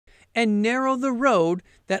and narrow the road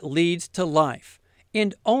that leads to life,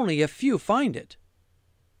 and only a few find it.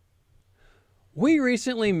 We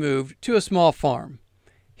recently moved to a small farm.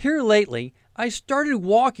 Here lately, I started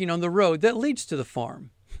walking on the road that leads to the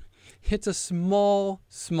farm. It's a small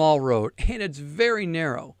road, and it's very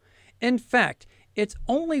narrow. In fact, it's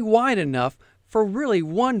only wide enough for really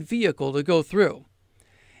one vehicle to go through.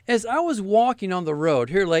 As I was walking on the road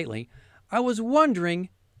here lately, I was wondering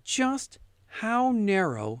just how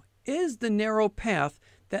narrow is the narrow path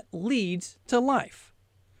that leads to life?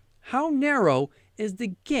 How narrow is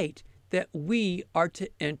the gate that we are to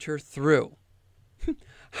enter through?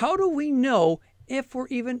 How do we know if we're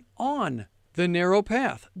even on the narrow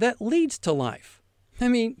path that leads to life? I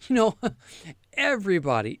mean,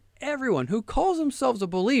 everyone who calls themselves a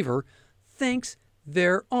believer thinks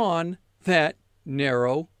they're on that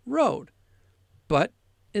narrow road. But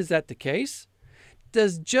is that the case?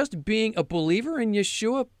 Does just being a believer in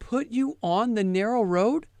Yeshua put you on the narrow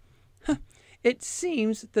road? It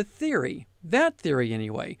seems that theory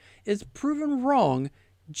anyway, is proven wrong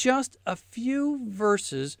just a few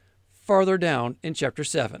verses farther down in chapter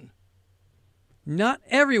 7. Not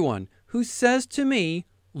everyone who says to me,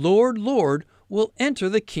 Lord, Lord, will enter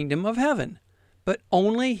the kingdom of heaven, but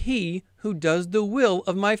only he who does the will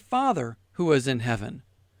of my Father who is in heaven.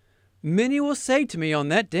 Many will say to me on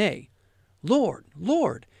that day, Lord,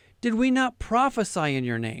 Lord, did we not prophesy in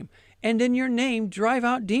your name, and in your name drive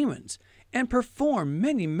out demons, and perform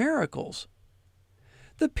many miracles?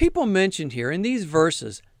 The people mentioned here in these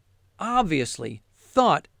verses obviously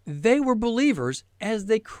thought they were believers as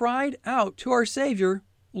they cried out to our Savior,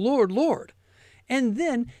 Lord, Lord. And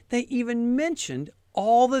then they even mentioned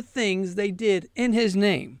all the things they did in his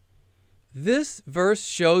name. This verse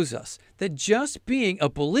shows us that just being a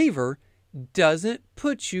believer doesn't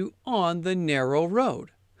put you on the narrow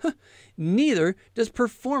road. Neither does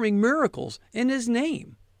performing miracles in his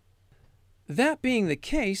name. That being the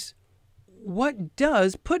case, what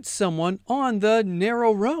does put someone on the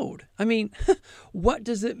narrow road? I mean, what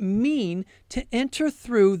does it mean to enter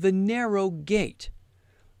through the narrow gate?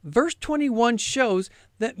 Verse 21 shows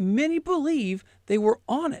that many believe they were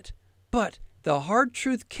on it, but the hard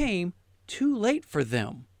truth came too late for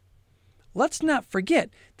them. Let's not forget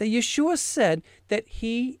that Yeshua said that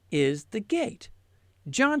he is the gate.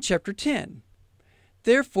 John chapter 10.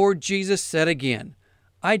 Therefore Jesus said again,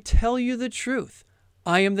 I tell you the truth,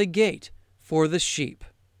 I am the gate for the sheep.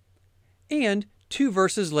 And 2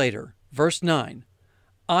 verses later, verse 9,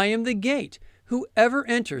 I am the gate. Whoever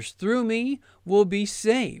enters through me will be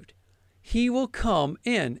saved. He will come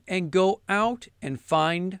in and go out and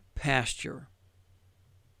find pasture.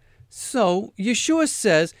 So Yeshua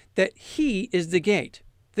says that he is the gate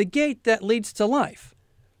that leads to life.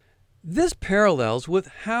 This parallels with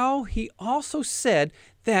how he also said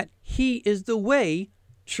that he is the way,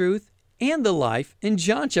 truth, and the life in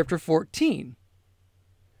John chapter 14.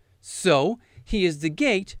 So he is the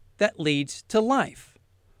gate that leads to life.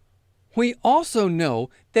 We also know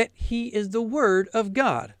that he is the Word of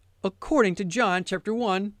God, according to John chapter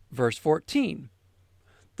 1, verse 14.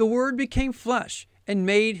 The Word became flesh and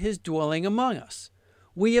made his dwelling among us.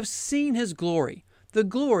 We have seen his glory, the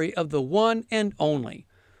glory of the one and only,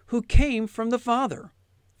 who came from the Father,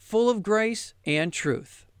 full of grace and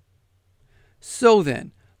truth. So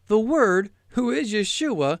then, the Word, who is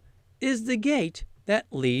Yeshua, is the gate that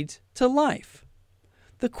leads to life.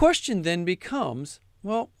 The question then becomes,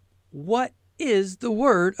 well, what is the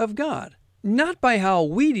Word of God? Not by how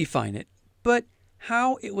we define it, but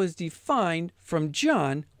how it was defined from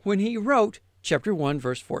John when he wrote chapter 1,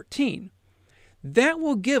 verse 14. That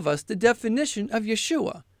will give us the definition of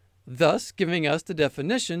Yeshua, thus giving us the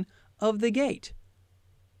definition of the gate.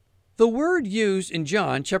 The word used in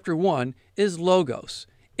John chapter 1 is logos.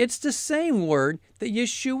 It's the same word that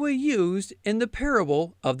Yeshua used in the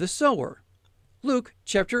parable of the sower. Luke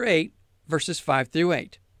chapter 8, verses 5 through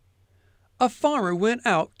 8. A farmer went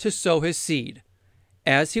out to sow his seed.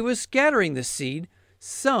 As he was scattering the seed,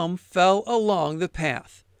 some fell along the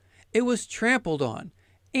path. It was trampled on,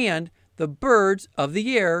 and the birds of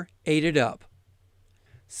the air ate it up.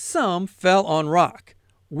 Some fell on rock.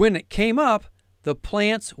 When it came up, the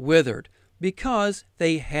plants withered because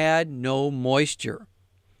they had no moisture.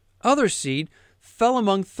 Other seed fell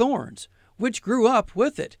among thorns, which grew up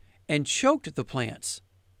with it and choked the plants.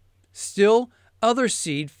 Still, other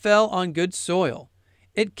seed fell on good soil.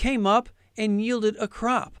 It came up and yielded a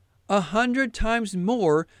crop 100 times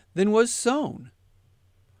more than was sown.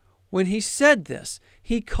 When he said this,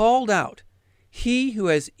 he called out, He who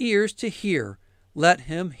has ears to hear, let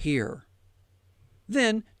him hear.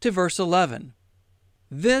 Then to verse 11.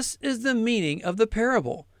 This is the meaning of the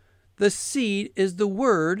parable. The seed is the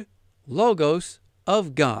word, logos,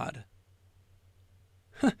 of God.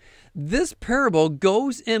 This parable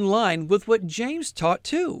goes in line with what James taught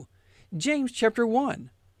too. James chapter 1.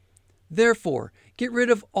 Therefore, get rid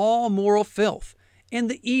of all moral filth and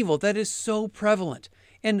the evil that is so prevalent,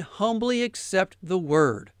 and humbly accept the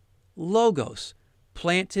word, logos,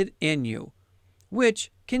 planted in you,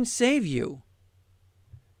 which can save you.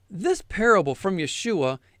 This parable from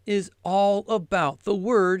Yeshua is all about the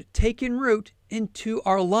word taking root into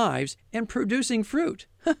our lives and producing fruit.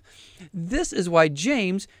 This is why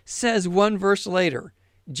James says one verse later,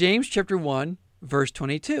 James chapter 1, verse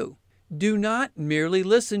 22, do not merely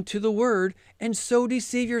listen to the word and so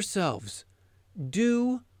deceive yourselves.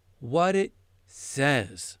 Do what it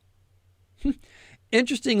says.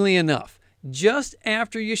 Interestingly enough, just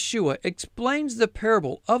after Yeshua explains the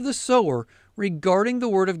parable of the sower regarding the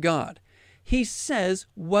Word of God, he says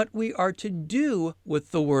what we are to do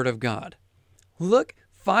with the Word of God. Look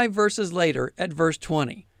 5 verses later at verse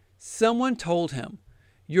 20. Someone told him,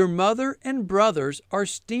 your mother and brothers are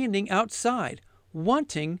standing outside,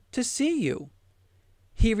 wanting to see you.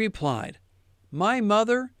 He replied, my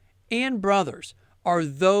mother and brothers are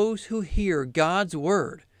those who hear God's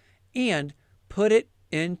word and put it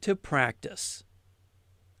into practice.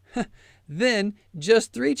 Then,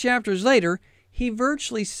 just 3 chapters later, he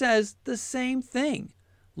virtually says the same thing.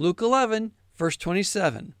 Luke 11, verse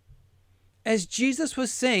 27. As Jesus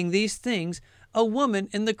was saying these things, a woman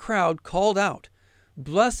in the crowd called out,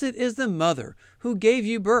 blessed is the mother who gave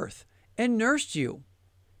you birth and nursed you.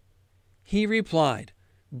 He replied,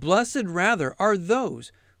 blessed rather are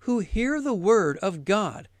those who hear the word of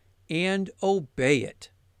God and obey it.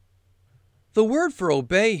 The word for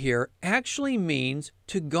obey here actually means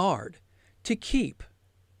to guard, to keep.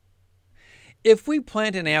 If we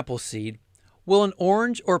plant an apple seed, will an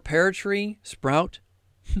orange or pear tree sprout?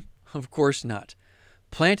 Of course not.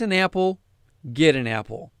 Plant an apple, get an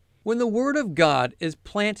apple. When the word of God is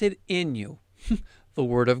planted in you, the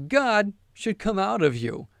word of God should come out of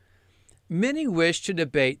you. Many wish to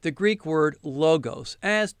debate the Greek word logos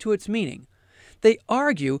as to its meaning. They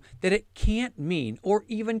argue that it can't mean or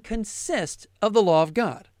even consist of the law of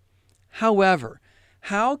God. However,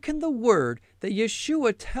 how can the word that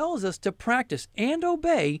Yeshua tells us to practice and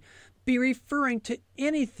obey be referring to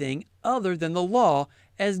anything other than the law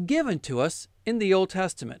as given to us in the Old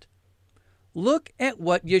Testament? Look at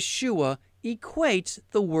what Yeshua equates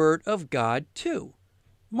the word of God to.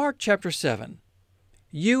 Mark chapter 7.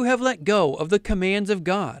 You have let go of the commands of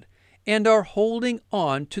God and are holding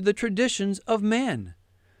on to the traditions of men.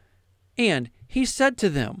 And he said to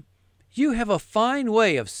them, you have a fine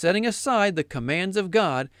way of setting aside the commands of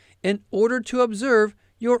God in order to observe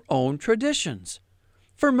your own traditions.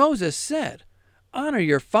 For Moses said, honor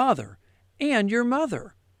your father and your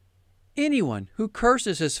mother. Anyone who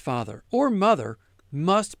curses his father or mother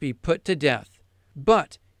must be put to death.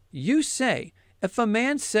 But you say, if a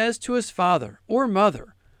man says to his father or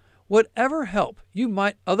mother, whatever help you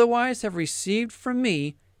might otherwise have received from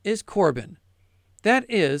me is Corban, that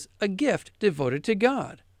is, a gift devoted to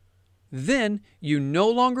God, then you no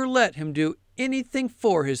longer let him do anything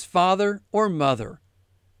for his father or mother.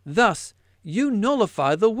 Thus, you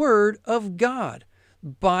nullify the word of God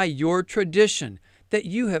by your tradition that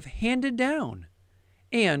you have handed down,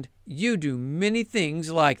 and you do many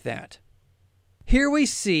things like that. Here we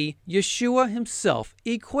see Yeshua himself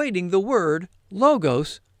equating the word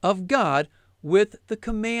logos of God with the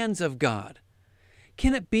commands of God.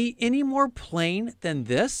 Can it be any more plain than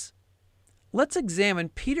this? Let's examine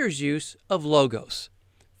Peter's use of logos.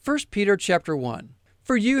 1 Peter chapter 1.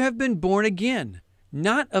 For you have been born again,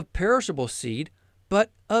 not of perishable seed,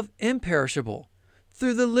 but of imperishable,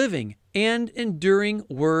 through the living and enduring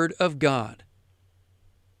word of God.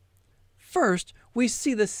 First, we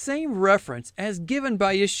see the same reference as given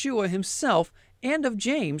by Yeshua himself and of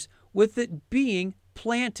James, with it being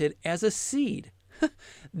planted as a seed.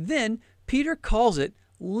 Then Peter calls it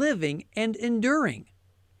living and enduring.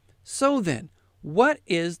 So then, what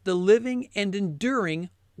is the living and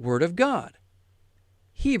enduring Word of God?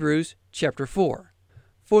 Hebrews chapter 4.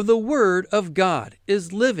 For the Word of God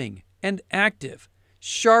is living and active,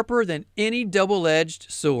 sharper than any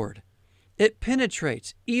double-edged sword. It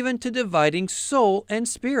penetrates even to dividing soul and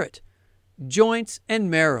spirit, joints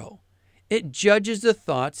and marrow. It judges the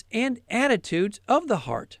thoughts and attitudes of the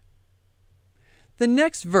heart. The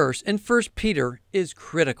next verse in 1 Peter is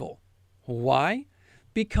critical. Why?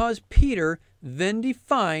 Because Peter then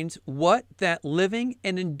defines what that living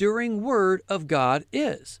and enduring Word of God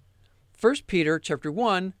is. 1 Peter chapter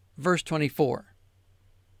 1, verse 24.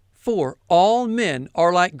 For all men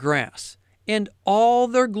are like grass, and all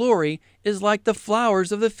their glory is like the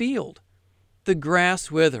flowers of the field. The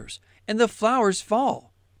grass withers, and the flowers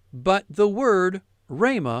fall, but the word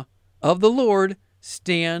Rhema of the Lord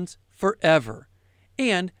stands forever.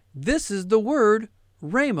 And this is the word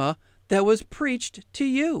Rhema that was preached to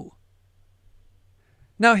you.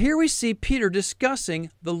 Now here we see Peter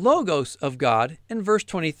discussing the Logos of God in verse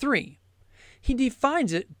 23. He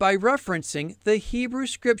defines it by referencing the Hebrew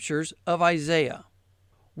scriptures of Isaiah.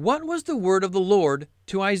 What was the word of the Lord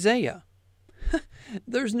to Isaiah?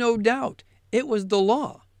 There's no doubt it was the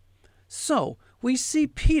law. So we see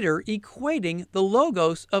Peter equating the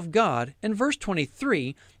Logos of God in verse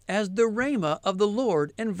 23 as the Rhema of the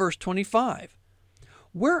Lord in verse 25.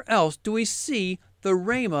 Where else do we see the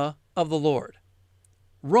Rhema of the Lord?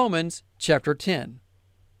 Romans chapter 10.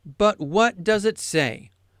 But what does it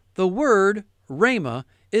say? The word Rhema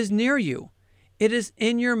is near you. It is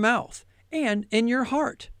in your mouth and in your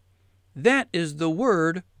heart. That is the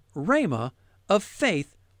word Rhema of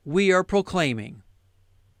faith we are proclaiming.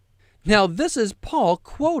 Now this is Paul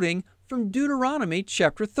quoting from Deuteronomy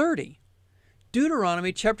chapter 30.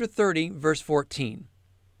 Deuteronomy chapter 30 verse 14.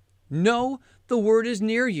 No, the word is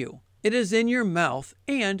near you. It is in your mouth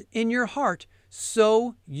and in your heart,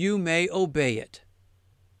 so you may obey it.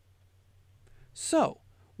 So,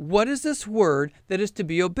 what is this word that is to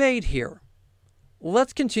be obeyed here?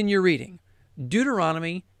 Let's continue reading.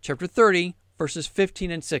 Deuteronomy chapter 30, verses 15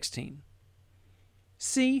 and 16.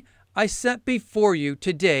 See, I set before you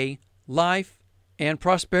today life and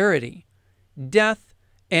prosperity, death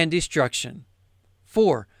and destruction.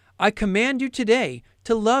 For I command you today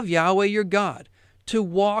to love Yahweh your God, to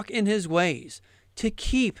walk in his ways, to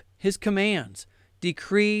keep his commands,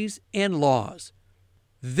 decrees, and laws.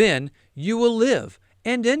 Then you will live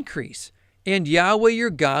and increase, and Yahweh your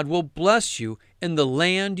God will bless you in the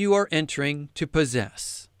land you are entering to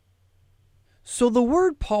possess. So the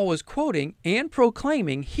word Paul was quoting and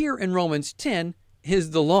proclaiming here in Romans 10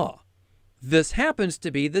 is the law. This happens to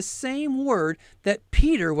be the same word that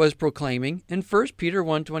Peter was proclaiming in 1 Peter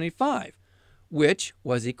 1:25, which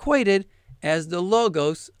was equated as the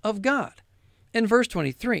Logos of God in verse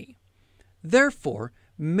 23. Therefore,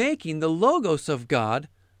 making the Logos of God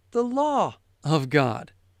the law of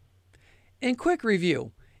God. In quick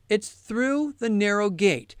review, it's through the narrow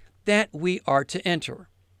gate that we are to enter.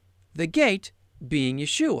 The gate being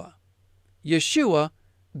Yeshua. Yeshua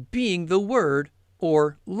being the Word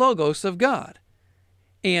or Logos of God.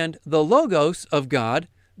 And the Logos of God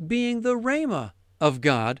being the Rhema of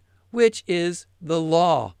God, which is the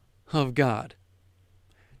law of God.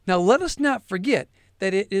 Now let us not forget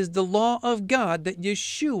that it is the law of God that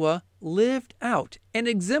Yeshua lived out and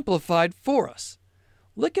exemplified for us.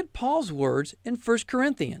 Look at Paul's words in 1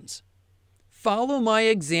 Corinthians. Follow my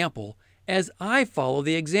example as I follow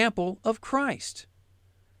the example of Christ.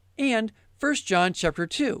 And 1 John chapter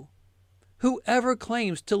 2. Whoever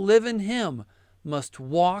claims to live in him must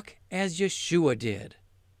walk as Yeshua did.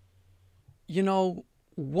 You know,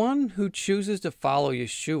 one who chooses to follow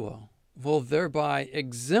Yeshua will thereby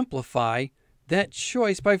exemplify that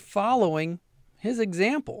choice by following his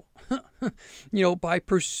example, by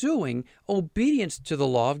pursuing obedience to the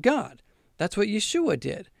law of God. That's what Yeshua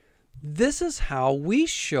did. This is how we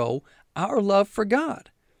show our love for God.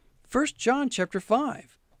 1 John chapter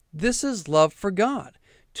 5. This is love for God,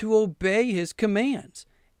 to obey his commands,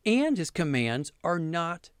 and his commands are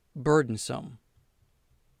not burdensome.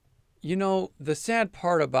 You know, the sad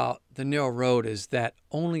part about the narrow road is that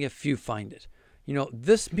only a few find it.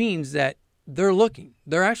 This means that they're looking.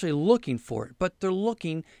 They're actually looking for it, but they're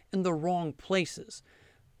looking in the wrong places.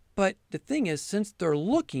 But the thing is, since they're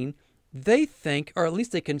looking, they think, or at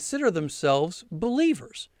least they consider themselves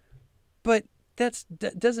believers. But that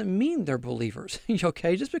doesn't mean they're believers,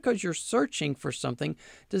 okay? Just because you're searching for something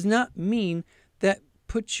does not mean that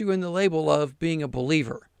puts you in the label of being a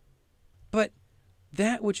believer. But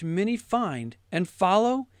that which many find and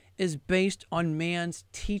follow is based on man's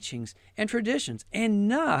teachings and traditions, and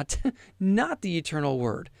not the eternal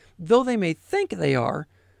word. Though they may think they are,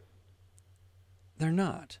 they're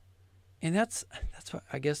not. And that's what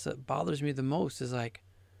I guess that bothers me the most is like,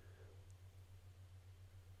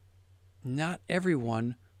 not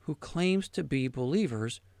everyone who claims to be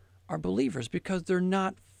believers are believers because they're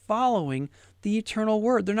not following the eternal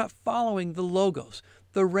word. They're not following the Logos,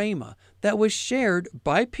 the Rhema that was shared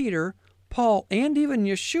by Peter, Paul, and even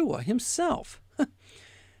Yeshua himself.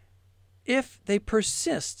 If they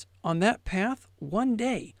persist on that path, one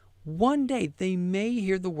day they may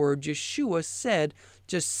hear the word Yeshua said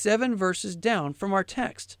just 7 verses down from our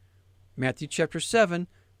text. Matthew chapter 7,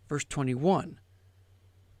 verse 21.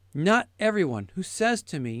 Not everyone who says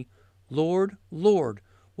to me, Lord, Lord,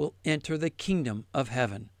 will enter the kingdom of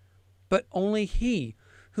heaven, but only he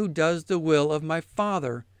who does the will of my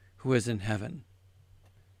Father who is in heaven.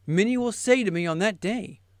 Many will say to me on that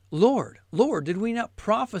day, Lord, Lord, did we not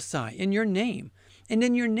prophesy in your name, and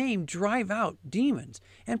in your name drive out demons,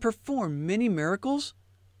 and perform many miracles?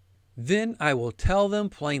 Then I will tell them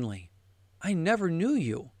plainly, I never knew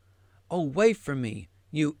you. Away from me,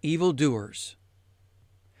 you evildoers.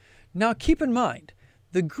 Now keep in mind,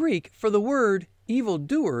 the Greek for the word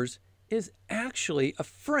evildoers is actually a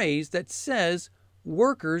phrase that says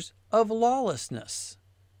workers of lawlessness.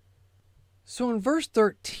 So in verse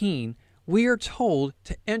 13, we are told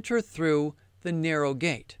to enter through the narrow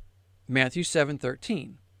gate, Matthew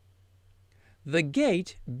 7:13. The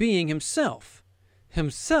gate being himself,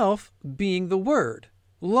 himself being the Word,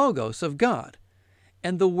 Logos of God,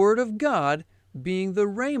 and the Word of God being the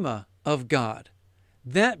Rhema of God,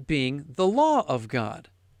 that being the law of God.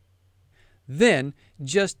 Then,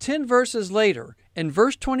 just 10 verses later, in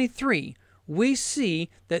verse 23, we see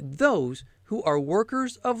that those who are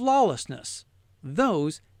workers of lawlessness,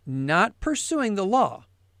 those not pursuing the law,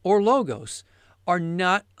 or Logos, are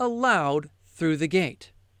not allowed through the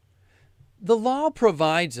gate. The law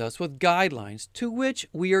provides us with guidelines to which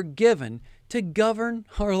we are given to govern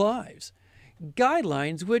our lives.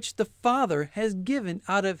 Guidelines which the Father has given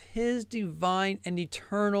out of His divine and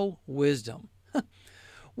eternal wisdom.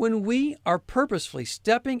 When we are purposefully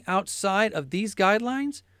stepping outside of these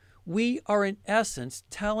guidelines, we are in essence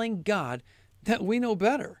telling God that we know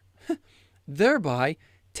better, thereby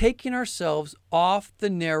taking ourselves off the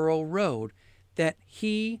narrow road that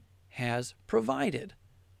He has provided.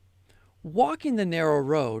 Walking the narrow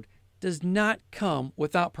road does not come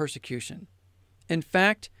without persecution. In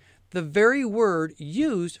fact, the very word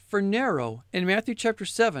used for narrow in Matthew chapter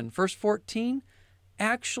 7, verse 14,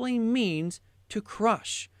 actually means to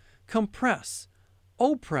crush, compress,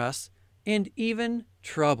 oppress, and even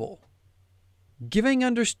trouble, giving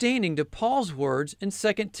understanding to Paul's words in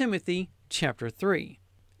 2 Timothy chapter 3.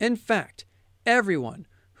 In fact, everyone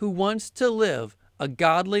who wants to live a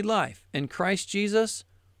godly life in Christ Jesus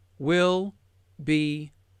will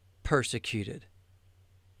be persecuted.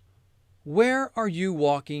 Where are you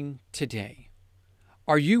walking today?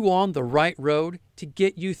 Are you on the right road to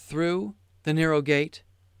get you through the narrow gate?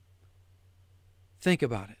 Think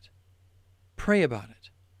about it. Pray about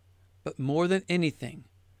it. But more than anything,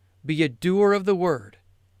 be a doer of the word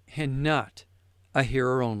and not a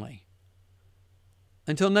hearer only.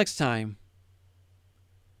 Until next time,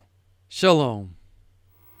 shalom.